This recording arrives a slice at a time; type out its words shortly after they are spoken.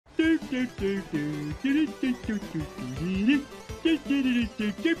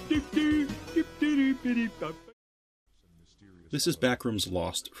This is Backrooms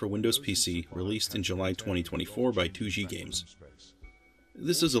Lost for Windows PC, released in July 2024 by 2G Games.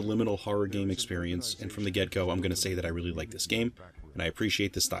 This is a liminal horror game experience, and from the get-go I'm going to say that I really like this game, and I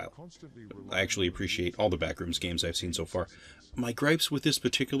appreciate the style. I actually appreciate all the Backrooms games I've seen so far. My gripes with this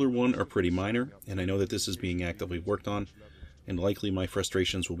particular one are pretty minor, and I know that this is being actively worked on, and likely my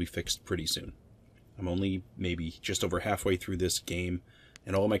frustrations will be fixed pretty soon. I'm only maybe just over halfway through this game,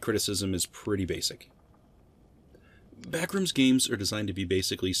 and all my criticism is pretty basic. Backrooms games are designed to be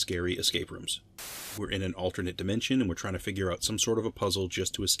basically scary escape rooms. We're in an alternate dimension and we're trying to figure out some sort of a puzzle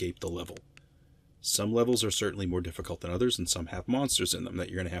just to escape the level. Some levels are certainly more difficult than others, and some have monsters in them that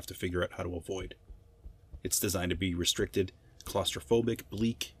you're going to have to figure out how to avoid. It's designed to be restricted, claustrophobic,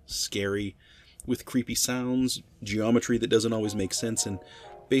 bleak, scary, with creepy sounds, geometry that doesn't always make sense, and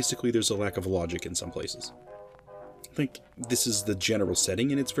basically there's a lack of logic in some places. I think this is the general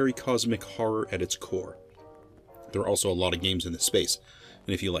setting, and it's very cosmic horror at its core. There are also a lot of games in this space,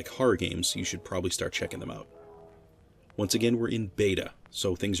 and if you like horror games, you should probably start checking them out. Once again, we're in beta,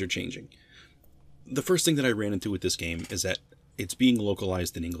 so things are changing. The first thing that I ran into with this game is that it's being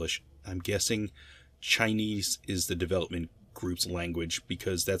localized in English. I'm guessing Chinese is the development group's language,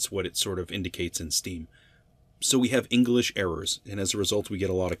 because that's what it sort of indicates in Steam. So we have English errors, and as a result we get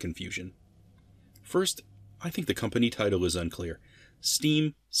a lot of confusion. First, I think the company title is unclear.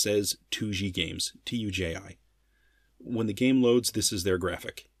 Steam says 2G Games, T-U-J-I. When the game loads, this is their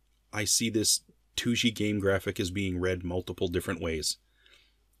graphic. I see this 2G game graphic as being read multiple different ways.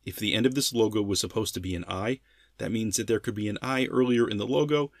 If the end of this logo was supposed to be an I, that means that there could be an I earlier in the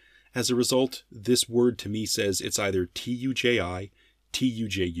logo. As a result, this word to me says it's either T-U-J-I,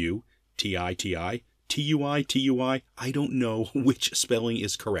 T-U-J-U, T-I-T-I, T-U-I, T-U-I. I don't know which spelling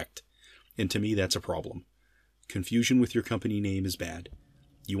is correct. And to me, that's a problem. Confusion with your company name is bad.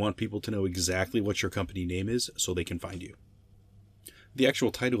 You want people to know exactly what your company name is so they can find you. The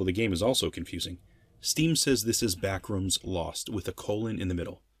actual title of the game is also confusing. Steam says this is Backrooms Lost with a colon in the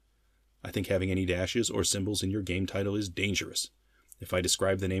middle. I think having any dashes or symbols in your game title is dangerous. If I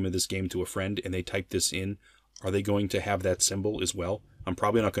describe the name of this game to a friend and they type this in, are they going to have that symbol as well? I'm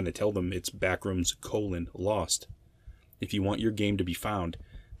probably not going to tell them it's Backrooms Lost. If you want your game to be found,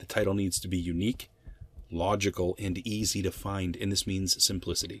 the title needs to be unique, logical, and easy to find, and this means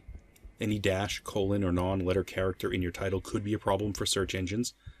simplicity. Any dash, colon, or non-letter character in your title could be a problem for search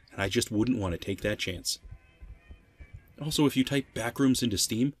engines, and I just wouldn't want to take that chance. Also, if you type Backrooms into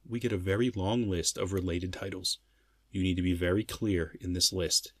Steam, we get a very long list of related titles. You need to be very clear in this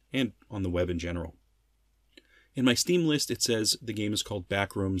list, and on the web in general. In my Steam list, it says the game is called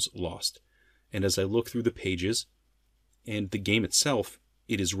Backrooms Lost, and as I look through the pages, and the game itself,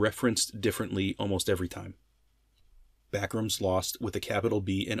 it is referenced differently almost every time. Backrooms Lost with a capital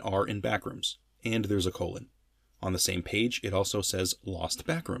B and R in Backrooms, and there's a colon. On the same page, it also says Lost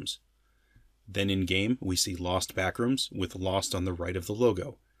Backrooms. Then in-game, we see Lost Backrooms with Lost on the right of the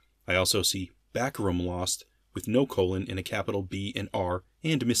logo. I also see Backroom Lost with no colon and a capital B and R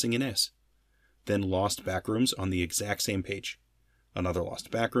and missing an S. Then Lost Backrooms on the exact same page. Another Lost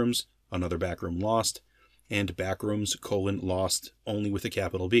Backrooms, another Backroom Lost, and Backrooms Lost only with a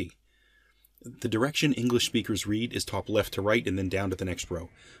capital B. The direction English speakers read is top left to right and then down to the next row.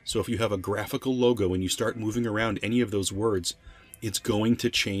 So if you have a graphical logo and you start moving around any of those words, it's going to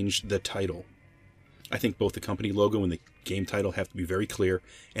change the title. I think both the company logo and the game title have to be very clear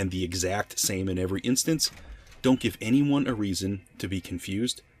and the exact same in every instance. Don't give anyone a reason to be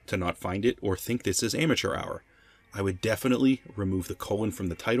confused, to not find it, or think this is amateur hour. I would definitely remove the colon from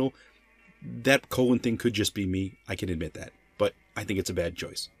the title. That colon thing could just be me, I can admit that, but I think it's a bad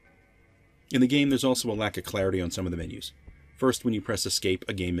choice. In the game, there's also a lack of clarity on some of the menus. First, when you press escape,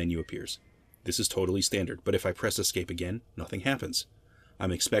 a game menu appears. This is totally standard, but if I press escape again, nothing happens.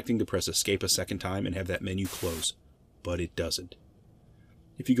 I'm expecting to press escape a second time and have that menu close, but it doesn't.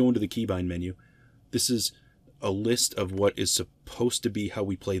 If you go into the keybind menu, this is a list of what is supposed to be how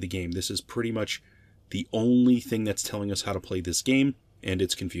we play the game. This is pretty much the only thing that's telling us how to play this game, and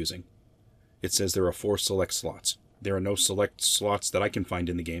it's confusing. It says there are 4 select slots. There are no select slots that I can find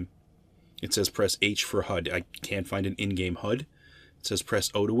in the game. It says press H for HUD. I can't find an in-game HUD. It says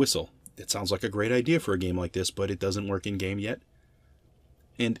press O to whistle. It sounds like a great idea for a game like this, but it doesn't work in-game yet.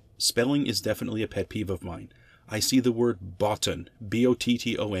 And spelling is definitely a pet peeve of mine. I see the word botton,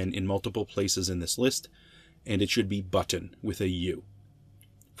 B-O-T-T-O-N, in multiple places in this list, and it should be button with a U.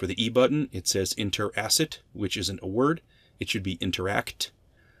 For the E button, it says interasset, which isn't a word. It should be interact.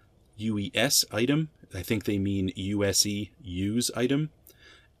 UES item, I think they mean USE use item.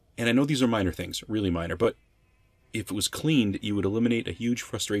 And I know these are minor things, really minor, but if it was cleaned, you would eliminate a huge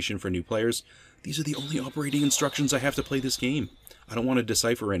frustration for new players. These are the only operating instructions I have to play this game. I don't want to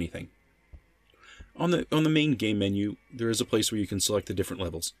decipher anything. On the main game menu, there is a place where you can select the different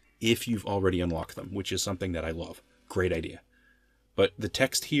levels, if you've already unlocked them, which is something that I love. Great idea. But the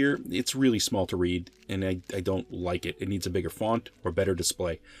text here, it's really small to read, and I don't like it. It needs a bigger font or better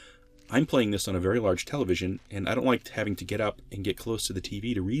display. I'm playing this on a very large television, and I don't like having to get up and get close to the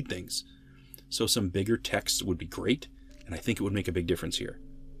TV to read things. So some bigger text would be great, and I think it would make a big difference here.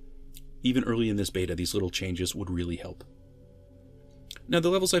 Even early in this beta, these little changes would really help. Now, the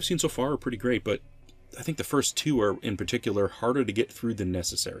levels I've seen so far are pretty great, but I think the first two are, in particular, harder to get through than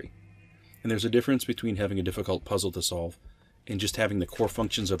necessary. And there's a difference between having a difficult puzzle to solve and just having the core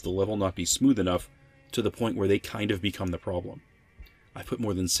functions of the level not be smooth enough to the point where they kind of become the problem. I put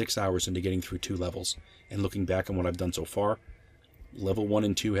more than 6 hours into getting through 2 levels, and looking back on what I've done so far, level 1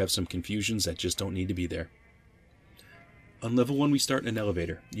 and 2 have some confusions that just don't need to be there. On level 1 we start in an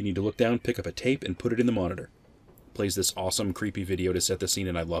elevator. You need to look down, pick up a tape, and put it in the monitor. It plays this awesome creepy video to set the scene,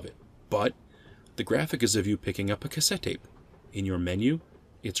 and I love it. But the graphic is of you picking up a cassette tape. In your menu,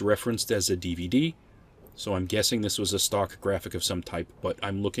 it's referenced as a DVD, so I'm guessing this was a stock graphic of some type, but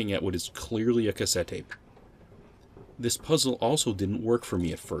I'm looking at what is clearly a cassette tape. This puzzle also didn't work for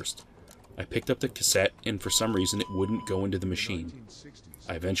me at first. I picked up the cassette, and for some reason it wouldn't go into the machine.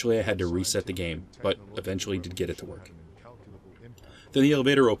 Eventually I had to reset the game, but eventually did get it to work. Then the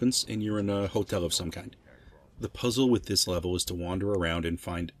elevator opens, and you're in a hotel of some kind. The puzzle with this level is to wander around and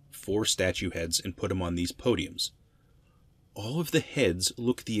find 4 statue heads and put them on these podiums. All of the heads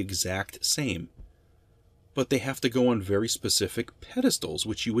look the exact same, but they have to go on very specific pedestals,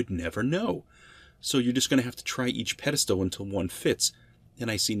 which you would never know. So you're just going to have to try each pedestal until one fits, and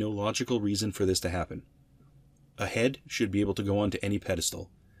I see no logical reason for this to happen. A head should be able to go onto any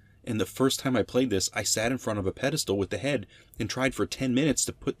pedestal, and the first time I played this, I sat in front of a pedestal with the head and tried for 10 minutes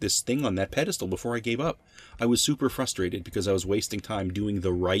to put this thing on that pedestal before I gave up. I was super frustrated because I was wasting time doing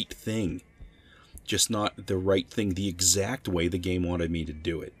the right thing. Just not the right thing the exact way the game wanted me to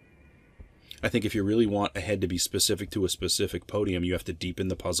do it. I think if you really want a head to be specific to a specific podium, you have to deepen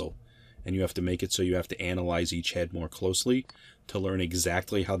the puzzle. And you have to make it so you have to analyze each head more closely to learn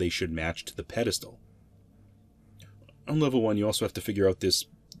exactly how they should match to the pedestal. On level 1, you also have to figure out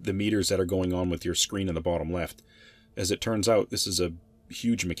the meters that are going on with your screen in the bottom left. As it turns out, this is a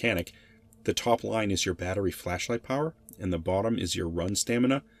huge mechanic. The top line is your battery flashlight power, and the bottom is your run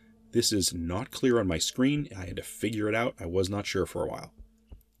stamina. This is not clear on my screen. I had to figure it out. I was not sure for a while.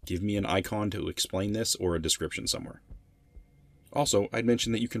 Give me an icon to explain this or a description somewhere. Also, I'd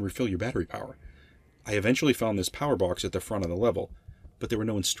mentioned that you can refill your battery power. I eventually found this power box at the front of the level, but there were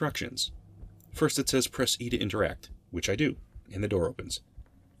no instructions. First it says press E to interact, which I do, and the door opens.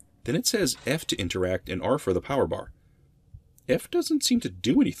 Then it says F to interact and R for the power bar. F doesn't seem to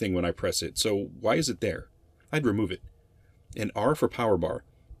do anything when I press it, so why is it there? I'd remove it. And R for power bar.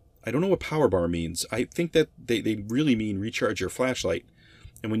 I don't know what power bar means. I think that they really mean recharge your flashlight.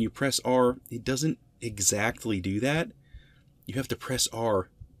 And when you press R, it doesn't exactly do that. You have to press R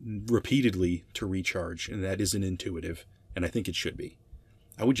repeatedly to recharge, and that isn't intuitive, and I think it should be.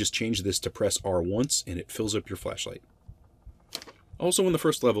 I would just change this to press R once, and it fills up your flashlight. Also in the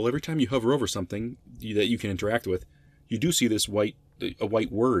first level, every time you hover over something that you can interact with, you do see this white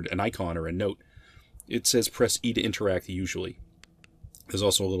word, an icon or a note. It says press E to interact usually. There's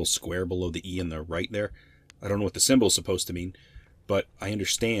also a little square below the E on the right there. I don't know what the symbol is supposed to mean, but I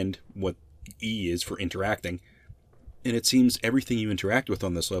understand what E is for interacting. And it seems everything you interact with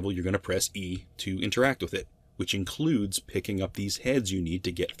on this level, you're going to press E to interact with it, which includes picking up these heads you need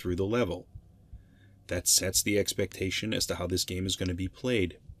to get through the level. That sets the expectation as to how this game is going to be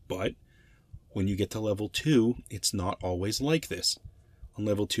played. But when you get to level 2, it's not always like this. On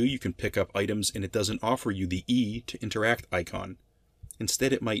level 2, you can pick up items and it doesn't offer you the E to interact icon.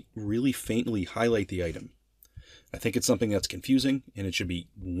 Instead, it might really faintly highlight the item. I think it's something that's confusing, and it should be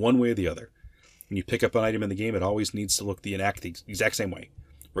one way or the other. When you pick up an item in the game, it always needs to look the exact same way,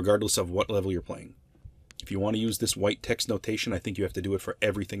 regardless of what level you're playing. If you want to use this white text notation, I think you have to do it for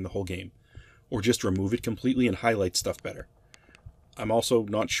everything the whole game. Or just remove it completely and highlight stuff better. I'm also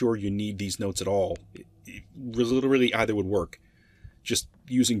not sure you need these notes at all. It literally either would work. Just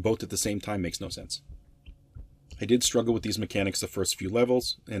using both at the same time makes no sense. I did struggle with these mechanics the first few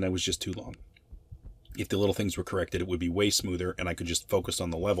levels, and I was just too long. If the little things were corrected, it would be way smoother, and I could just focus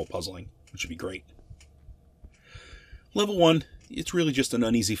on the level puzzling, which would be great. Level 1, it's really just an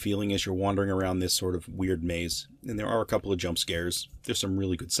uneasy feeling as you're wandering around this sort of weird maze, and there are a couple of jump scares. There's some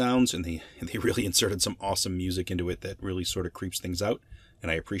really good sounds, and they really inserted some awesome music into it that really sort of creeps things out,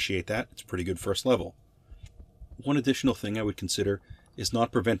 and I appreciate that. It's a pretty good first level. One additional thing I would consider is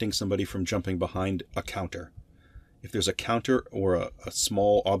not preventing somebody from jumping behind a counter. If there's a counter or a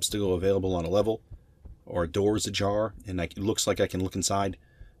small obstacle available on a level, or a door is ajar and it looks like I can look inside,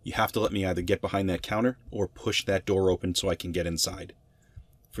 you have to let me either get behind that counter or push that door open so I can get inside.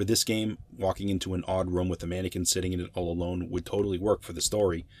 For this game, walking into an odd room with a mannequin sitting in it all alone would totally work for the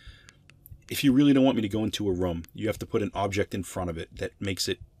story. If you really don't want me to go into a room, you have to put an object in front of it that makes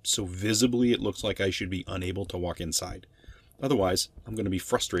it so visibly it looks like I should be unable to walk inside. Otherwise, I'm going to be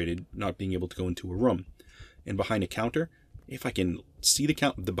frustrated not being able to go into a room. And behind a counter, if I can see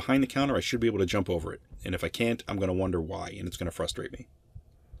the behind the counter, I should be able to jump over it. And if I can't, I'm going to wonder why, and it's going to frustrate me.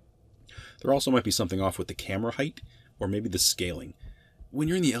 There also might be something off with the camera height, or maybe the scaling. When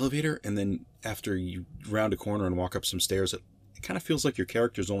you're in the elevator, and then after you round a corner and walk up some stairs, it kind of feels like your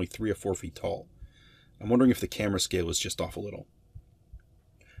character is only 3 or 4 feet tall. I'm wondering if the camera scale is just off a little.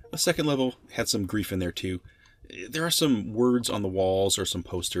 The second level had some grief in there too. There are some words on the walls or some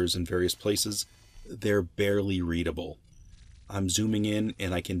posters in various places. They're barely readable. I'm zooming in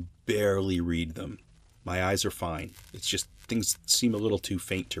and I can barely read them. My eyes are fine. It's just things seem a little too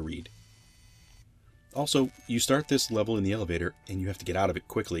faint to read. Also, you start this level in the elevator and you have to get out of it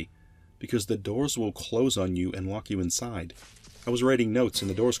quickly because the doors will close on you and lock you inside. I was writing notes and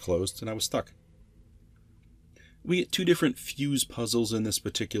the doors closed and I was stuck. We get 2 different fuse puzzles in this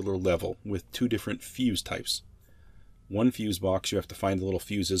particular level with 2 different fuse types. One fuse box, you have to find the little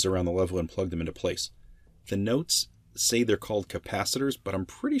fuses around the level and plug them into place. The notes say they're called capacitors, but I'm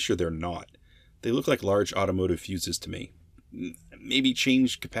pretty sure they're not. They look like large automotive fuses to me. Maybe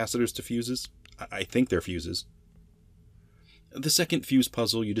change capacitors to fuses? I think they're fuses. The second fuse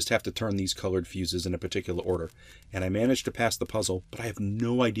puzzle, you just have to turn these colored fuses in a particular order. And I managed to pass the puzzle, but I have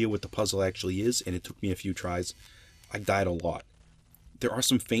no idea what the puzzle actually is, and it took me a few tries. I died a lot. There are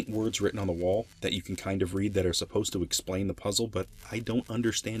some faint words written on the wall that you can kind of read that are supposed to explain the puzzle, but I don't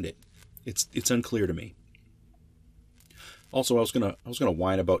understand it. It's unclear to me. Also, I was gonna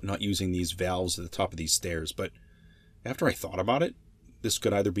whine about not using these valves at the top of these stairs, but after I thought about it, this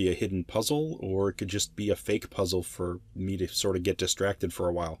could either be a hidden puzzle or it could just be a fake puzzle for me to sort of get distracted for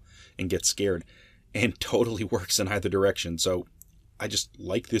a while and get scared, and totally works in either direction. So I just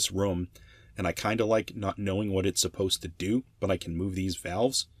like this room, and I kind of like not knowing what it's supposed to do, but I can move these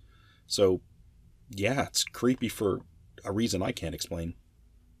valves. So yeah, it's creepy for a reason I can't explain.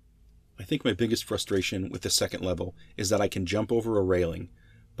 I think my biggest frustration with the second level is that I can jump over a railing,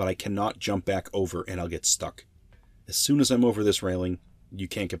 but I cannot jump back over and I'll get stuck. As soon as I'm over this railing, you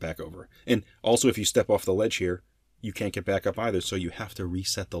can't get back over. And also if you step off the ledge here, you can't get back up either, so you have to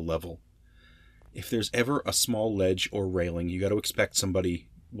reset the level. If there's ever a small ledge or railing, you got to expect somebody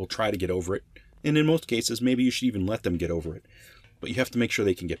will try to get over it. And in most cases, maybe you should even let them get over it. But you have to make sure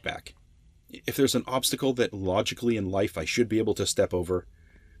they can get back. If there's an obstacle that logically in life I should be able to step over,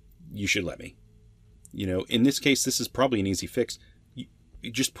 you should let me. You know, in this case, this is probably an easy fix.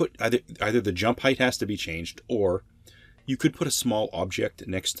 You just put either the jump height has to be changed, or you could put a small object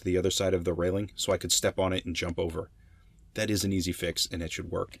next to the other side of the railing so I could step on it and jump over. That is an easy fix and it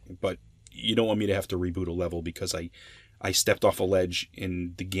should work. But you don't want me to have to reboot a level because I stepped off a ledge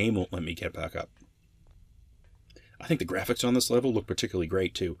and the game won't let me get back up. I think the graphics on this level look particularly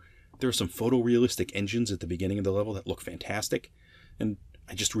great too. There are some photorealistic engines at the beginning of the level that look fantastic, and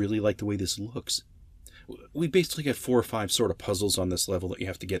I just really like the way this looks. We basically got 4 or 5 sort of puzzles on this level that you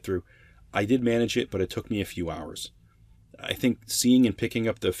have to get through. I did manage it, but it took me a few hours. I think seeing and picking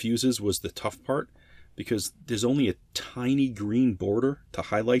up the fuses was the tough part, because there's only a tiny green border to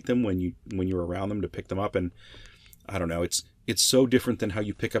highlight them when you're around them to pick them up, and I don't know, it's so different than how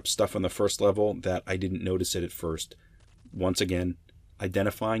you pick up stuff on the first level that I didn't notice it at first. Once again,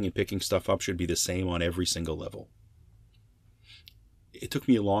 identifying and picking stuff up should be the same on every single level. It took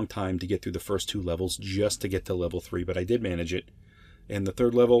me a long time to get through the first 2 levels just to get to level 3, but I did manage it. And the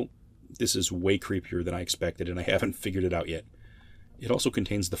third level, this is way creepier than I expected, and I haven't figured it out yet. It also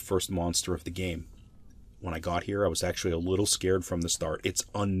contains the first monster of the game. When I got here, I was actually a little scared from the start. It's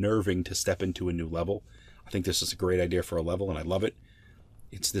unnerving to step into a new level. I think this is a great idea for a level, and I love it.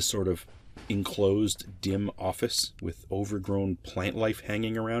 It's this sort of enclosed, dim office with overgrown plant life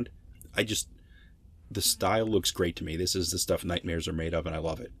hanging around. The style looks great to me. This is the stuff nightmares are made of, and I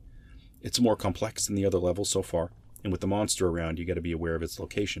love it. It's more complex than the other levels so far, and with the monster around, you got to be aware of its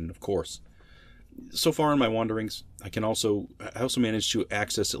location, of course. So far in my wanderings, I also managed to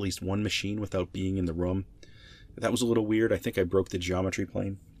access at least one machine without being in the room. That was a little weird. I think I broke the geometry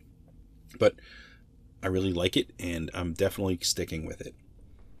plane, but I really like it, and I'm definitely sticking with it.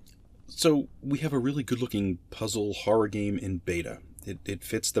 So we have a really good-looking puzzle horror game in beta, It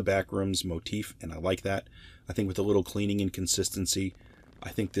fits the Backrooms motif, and I like that. I think with a little cleaning and consistency, I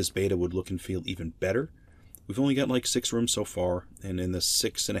think this beta would look and feel even better. We've only got like 6 rooms so far, and in the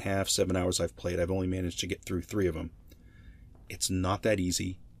 6.5, 7 hours I've played, I've only managed to get through 3 of them. It's not that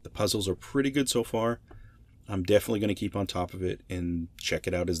easy. The puzzles are pretty good so far. I'm definitely going to keep on top of it and check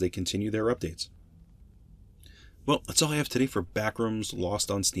it out as they continue their updates. Well, that's all I have today for Backrooms Lost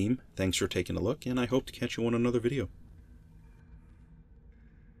on Steam. Thanks for taking a look, and I hope to catch you on another video.